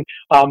phone.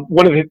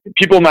 One of the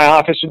people in my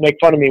office would make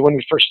fun of me when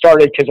we first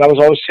started, because I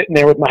was always sitting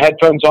there with my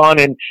headphones on,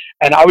 and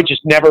I would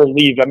just never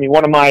leave. I mean,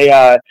 one of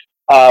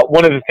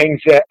the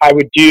things that I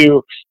would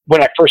do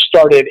when I first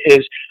started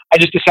is I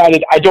just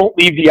decided I don't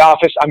leave the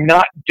office. I'm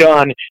not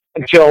done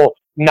until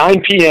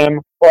 9 p.m.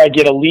 or I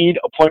get a lead,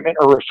 appointment,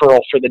 or referral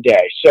for the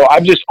day. So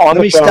I'm just on the phone.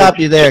 Let me stop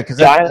you there, because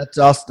that's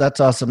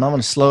awesome. I'm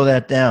going to slow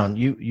that down.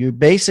 You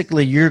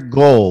basically, your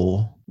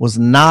goal was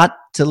not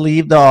to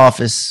leave the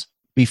office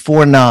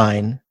before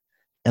 9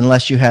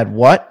 unless you had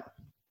what?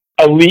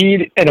 A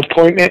lead, an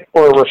appointment,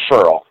 or a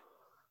referral.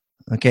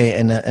 Okay,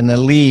 and a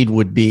lead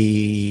would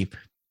be,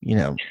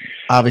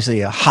 obviously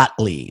a hot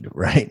lead,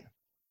 right?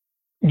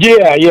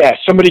 Yeah.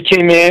 Somebody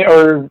came in,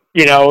 or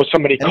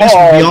somebody And this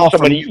would be all called, from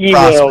somebody you emailed,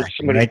 prospecting,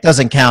 somebody. right? It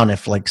doesn't count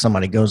if like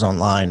somebody goes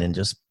online and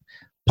just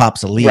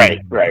pops a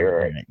lead.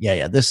 Right.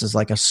 Yeah. This is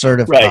like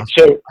assertive Right.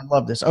 prospect. I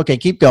love this. Okay,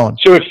 keep going.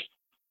 So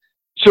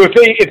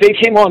if they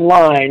came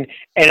online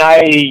and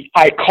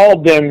I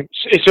called them,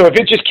 so if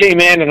it just came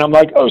in and I'm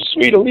like, oh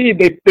sweet, a lead,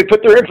 they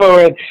put their info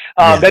in,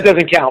 that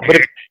doesn't count.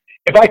 But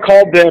if I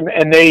called them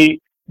and they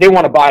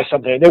want to buy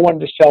something, they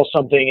wanted to sell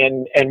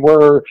something, and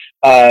we're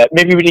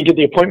maybe we didn't get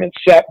the appointment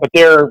set, but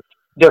they're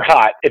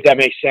hot, if that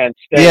makes sense,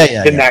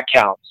 then that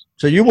counts.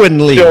 So you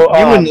wouldn't leave. You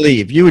wouldn't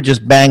leave. You would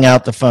just bang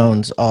out the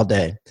phones all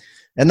day.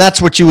 And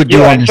that's what you would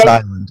do on this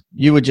island.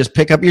 You would just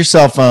pick up your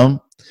cell phone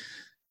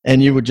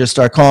and you would just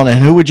start calling.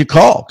 And who would you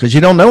call? Because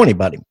you don't know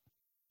anybody.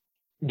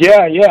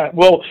 Yeah.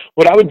 Well,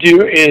 what I would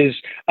do is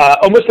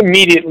almost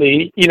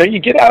immediately, you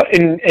get out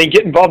and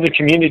get involved in the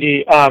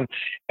community,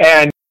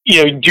 and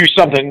do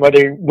something,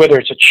 whether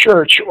it's a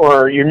church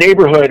or your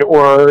neighborhood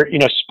or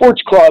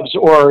sports clubs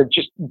or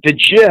just the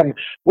gym,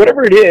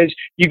 whatever it is.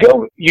 You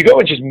go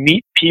and just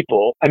meet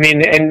people. I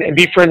mean, and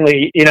be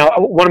friendly.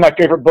 One of my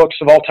favorite books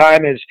of all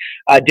time is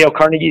Dale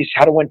Carnegie's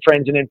How to Win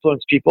Friends and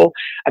Influence People.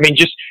 I mean,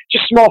 just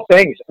small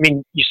things. I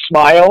mean, you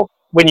smile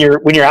when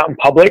you're out in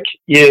public.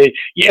 You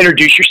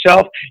introduce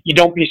yourself. You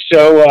don't be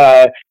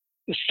so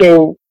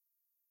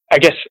I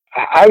guess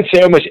I would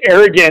say almost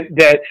arrogant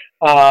that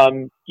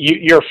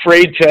you're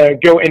afraid to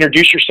go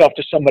introduce yourself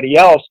to somebody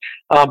else,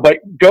 but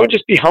go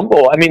just be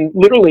humble. I mean,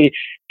 literally,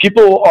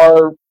 people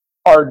are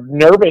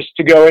nervous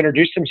to go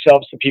introduce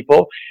themselves to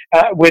people.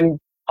 When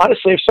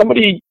honestly, if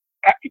somebody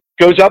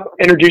goes up,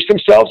 introduce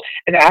themselves,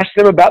 and ask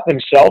them about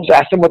themselves,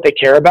 ask them what they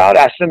care about,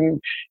 ask them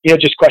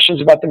just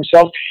questions about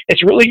themselves.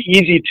 It's really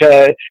easy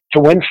to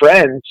win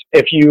friends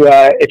if you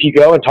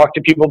go and talk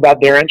to people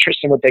about their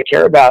interests and what they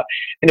care about.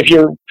 And if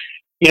you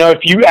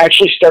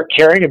actually start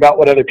caring about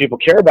what other people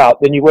care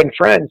about, then you win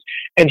friends.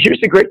 And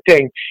here's the great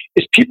thing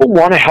is people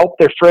want to help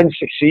their friends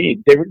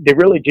succeed. They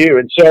really do.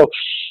 And so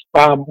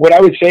what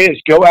I would say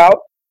is go out,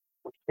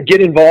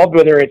 get involved,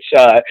 whether it's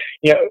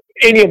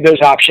any of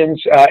those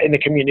options in the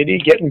community,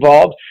 get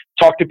involved,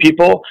 talk to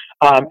people.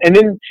 And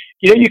then,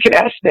 you can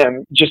ask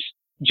them, just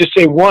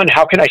say, one,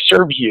 how can I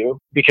serve you?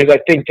 Because I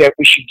think that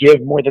we should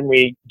give more than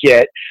we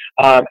get.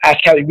 Ask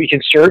how we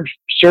can serve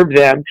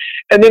them.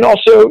 And then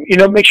also,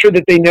 make sure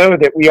that they know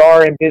that we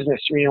are in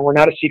business. We're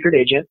not a secret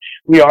agent.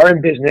 We are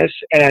in business.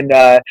 And,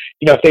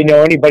 if they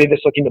know anybody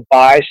that's looking to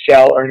buy,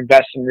 sell, or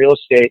invest in real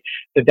estate,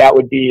 that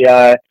would be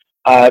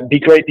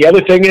great. The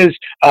other thing is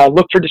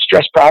look for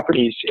distressed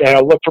properties.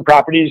 Look for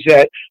properties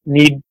that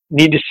need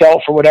to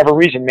sell for whatever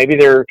reason. Maybe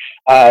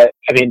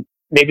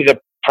maybe the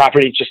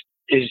property just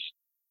is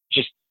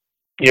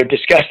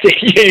disgusting.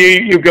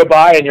 You go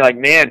by and you're like,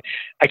 man,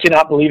 I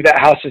cannot believe that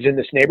house is in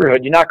this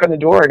neighborhood. You knock on the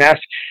door and ask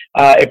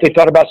if they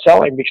thought about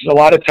selling, because a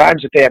lot of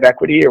times if they have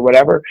equity or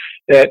whatever,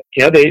 that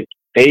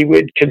they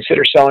would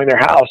consider selling their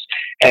house,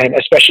 and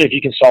especially if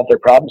you can solve their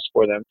problems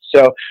for them.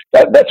 So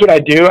that's what I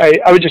do.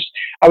 I would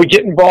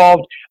get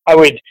involved. I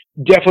would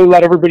definitely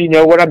let everybody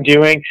know what I'm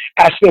doing,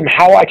 ask them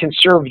how I can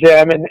serve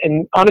them.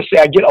 And honestly,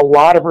 I get a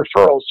lot of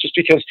referrals just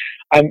because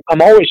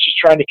I'm always just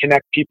trying to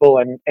connect people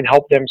and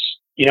help them,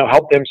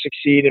 help them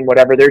succeed in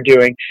whatever they're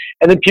doing.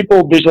 And then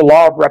there's a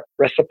law of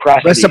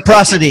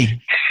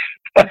reciprocity.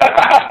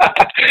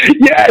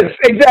 Yes,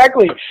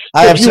 exactly.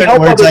 I have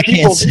certain words I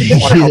can't say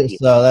either,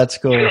 so that's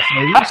cool.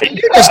 So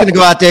you're just going to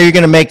go out there. You're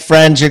going to make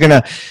friends. You're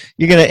going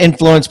to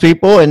influence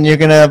people, and you're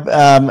going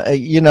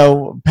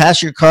to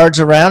pass your cards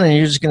around, and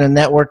you're just going to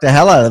network the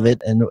hell out of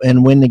it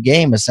and win the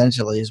game.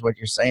 Essentially, is what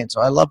you're saying.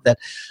 So I love that.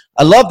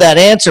 I love that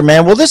answer,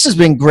 man. Well, this has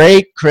been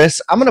great, Chris.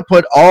 I'm going to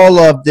put all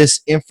of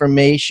this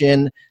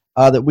information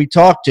that we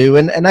talked to,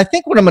 and I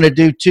think what I'm going to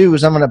do too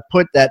is I'm going to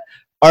put that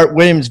Art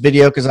Williams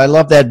video, because I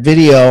love that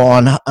video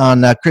on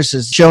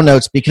Chris's show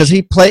notes, because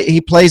he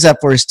plays that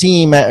for his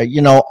team,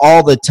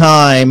 all the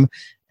time,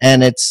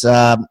 and it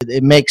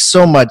makes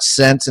so much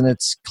sense, and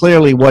it's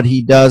clearly what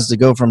he does to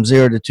go from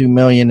 0 to 2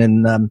 million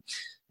in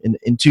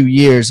 2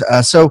 years.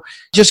 So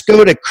just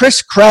go to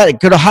Chris Craddock.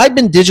 Go to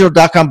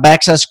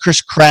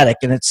hibandigital.com/Chris Craddock,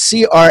 and it's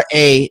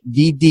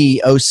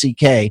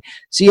CRADDOCK,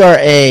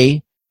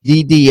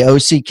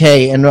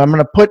 CRADDOCK, and I'm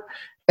going to put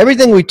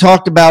everything we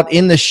talked about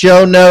in the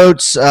show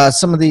notes.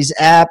 Some of these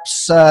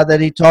apps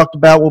that he talked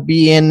about will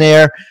be in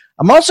there.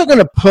 I'm also going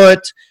to put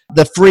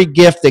the free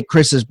gift that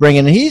Chris is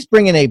bringing. He's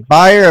bringing a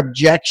buyer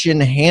objection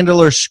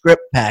handler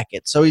script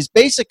packet. So he's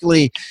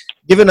basically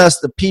given us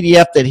the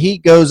PDF that he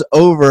goes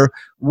over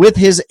with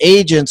his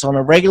agents on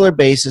a regular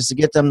basis to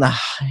get them to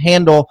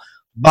handle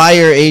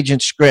buyer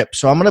agent script.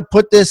 So I'm going to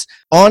put this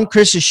on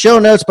Chris's show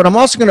notes, but I'm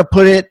also going to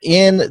put it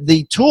in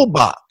the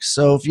toolbox.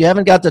 So if you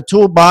haven't got the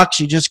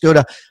toolbox, you just go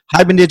to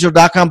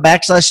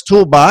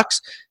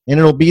hibandigital.com/toolbox, and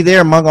it'll be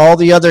there among all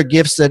the other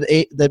gifts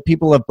that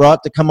people have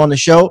brought to come on the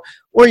show.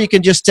 Or you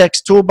can just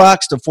text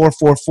toolbox to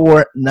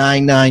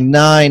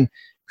 444-999.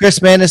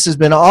 Chris, man, this has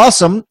been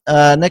awesome.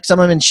 Next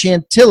time I'm in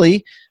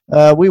Chantilly,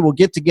 we will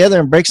get together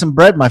and break some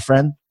bread, my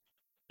friend.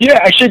 Yeah,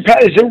 actually,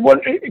 Pat, is there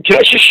one? Can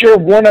I just share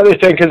one other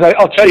thing? Because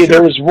I'll tell you,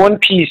 there was one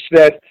piece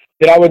that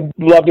I would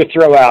love to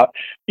throw out.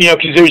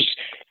 Because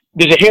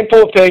there's a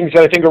handful of things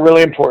that I think are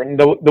really important.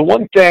 The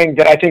one thing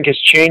that I think has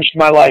changed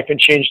my life and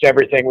changed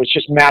everything was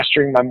just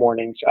mastering my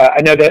mornings.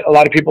 I know that a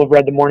lot of people have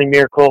read The Morning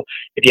Miracle.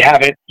 If you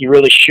haven't, you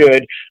really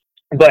should.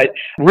 But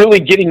really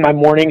getting my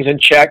mornings in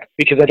check,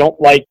 because I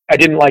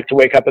didn't like to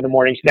wake up in the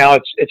mornings. Now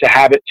it's a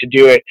habit to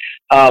do it.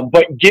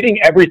 But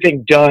getting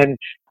everything done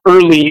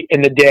early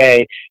in the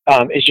day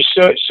is just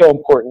so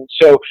important.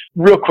 So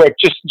real quick,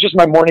 just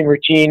my morning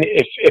routine,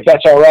 if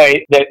that's all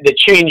right, that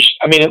changed.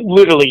 I mean, it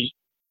literally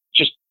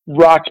just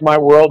rocked my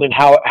world and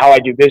how I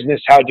do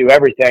business, how I do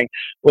everything.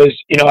 Was,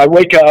 I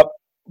wake up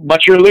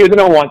much earlier than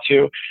I want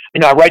to.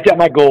 I write down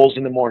my goals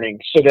in the morning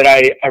so that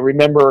I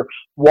remember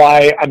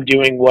why I'm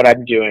doing what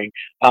I'm doing.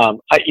 I'm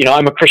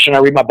a Christian. I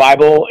read my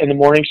Bible in the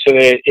morning so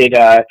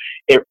that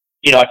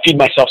I feed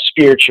myself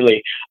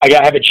spiritually. I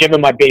have a gym in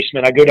my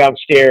basement. I go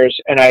downstairs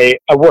and I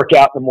work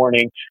out in the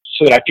morning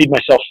so that I feed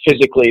myself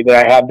physically,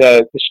 that I have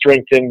the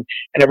strength and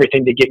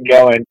everything to get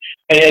going.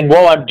 And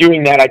while I'm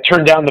doing that, I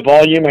turn down the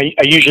volume. I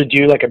usually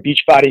do like a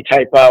Beachbody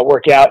type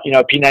workout,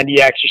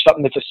 P90X or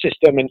something that's a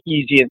system and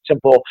easy and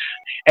simple.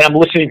 And I'm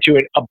listening to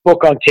a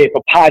book on tape,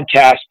 a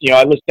podcast.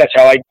 That's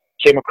how I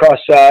came across,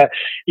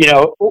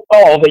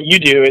 all that you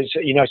do is,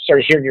 I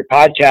started hearing your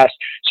podcast.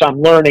 So I'm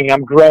learning,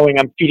 I'm growing,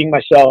 I'm feeding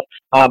myself,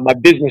 my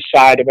business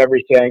side of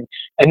everything.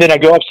 And then I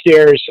go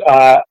upstairs,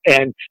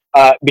 and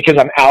because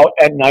I'm out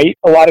at night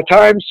a lot of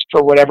times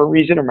for whatever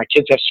reason, or my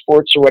kids have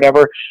sports or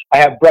whatever, I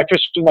have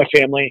breakfast with my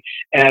family,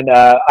 and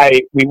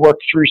we work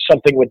through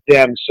something with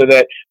them so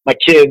that my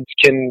kids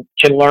can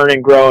learn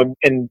and grow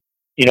and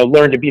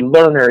learn to be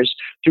learners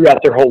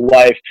throughout their whole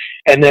life.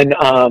 And then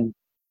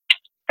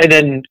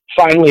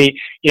finally,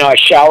 I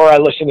shower, I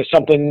listen to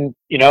something,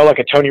 like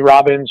a Tony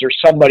Robbins or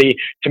somebody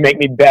to make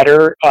me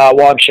better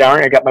while I'm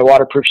showering. I got my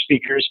waterproof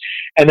speakers.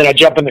 And then I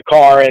jump in the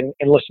car and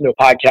listen to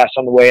a podcast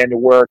on the way into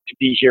work to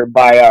be here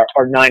by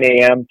our 9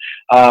 a.m.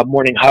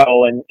 Morning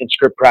huddle and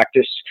script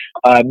practice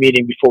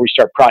meeting before we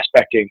start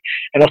prospecting.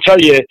 And I'll tell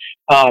you,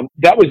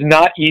 that was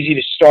not easy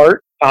to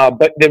start.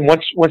 But then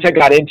once I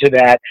got into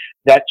that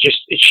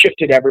it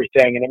shifted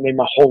everything, and it made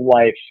my whole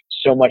life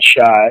so much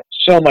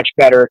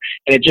better,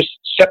 and it just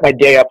set my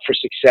day up for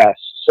success.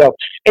 So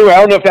anyway, I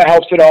don't know if that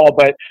helps at all,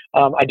 but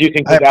I do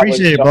think that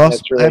appreciate it, boss.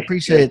 Really, I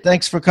appreciate it.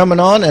 Thanks for coming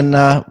on, and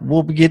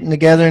we'll be getting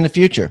together in the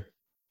future.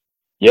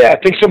 Yeah,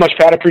 thanks so much,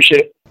 Pat. I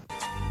appreciate it.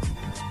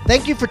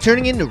 Thank you for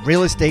tuning in to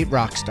Real Estate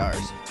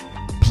Rockstars.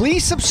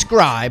 Please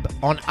subscribe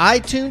on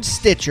iTunes,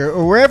 Stitcher,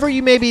 or wherever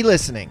you may be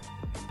listening.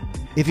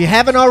 If you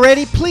haven't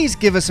already, please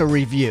give us a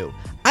review.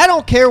 I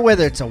don't care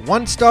whether it's a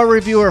 1-star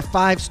review or a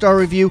 5-star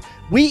review.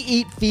 We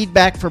eat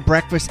feedback for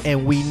breakfast,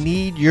 and we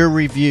need your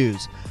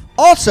reviews.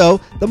 Also,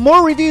 the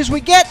more reviews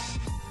we get,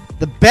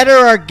 the better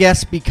our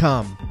guests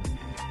become.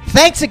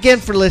 Thanks again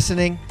for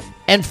listening,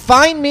 and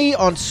find me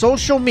on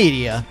social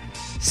media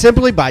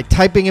simply by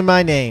typing in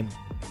my name.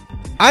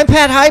 I'm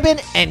Pat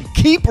Hiban, and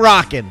keep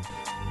rocking.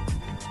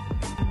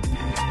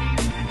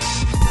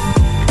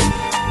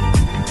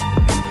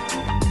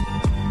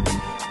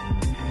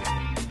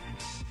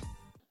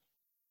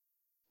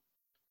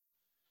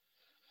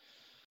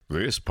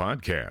 This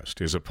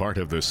podcast is a part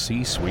of the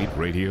C-Suite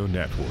Radio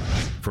Network.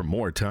 For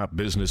more top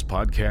business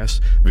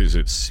podcasts,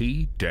 visit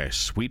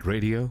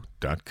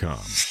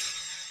c-suiteradio.com.